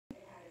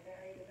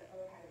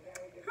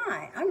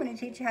Hi, I'm going to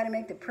teach you how to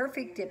make the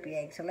perfect dippy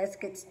egg, so let's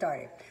get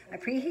started. I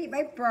preheat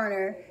my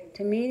burner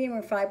to medium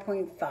or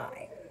 5.5.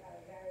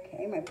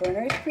 Okay, my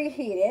burner is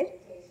preheated.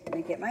 I'm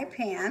going to get my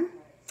pan,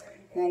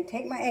 and I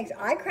take my eggs.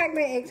 I crack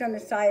my eggs on the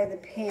side of the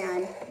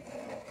pan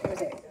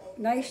with a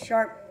nice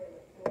sharp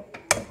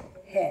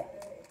hit.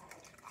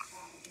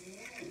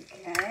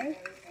 Okay.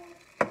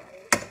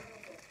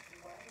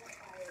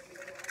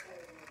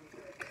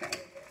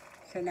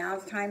 So now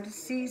it's time to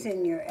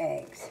season your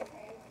eggs.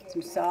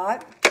 Some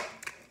salt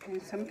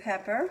and some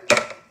pepper.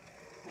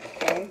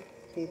 Okay,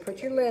 so you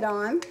put your lid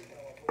on.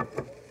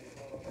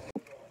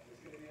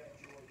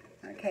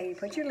 Okay, you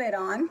put your lid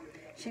on.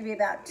 Should be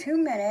about 2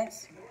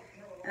 minutes.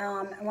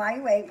 While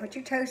you wait, put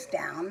your toast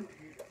down.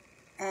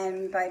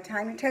 And by the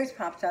time your toast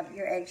pops up,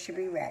 your eggs should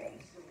be ready.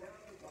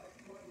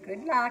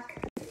 Good luck.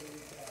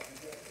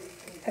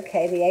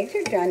 Okay, the eggs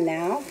are done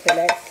now, so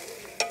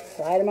let's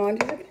slide them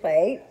onto the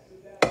plate.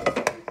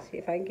 See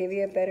if I can give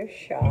you a better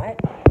shot.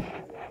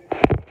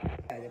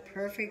 The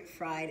perfect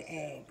fried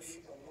eggs.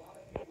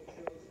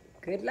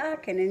 Good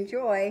luck and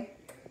enjoy.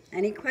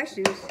 Any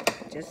questions,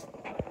 just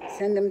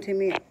send them to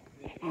me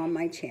on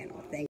my channel. Thank you.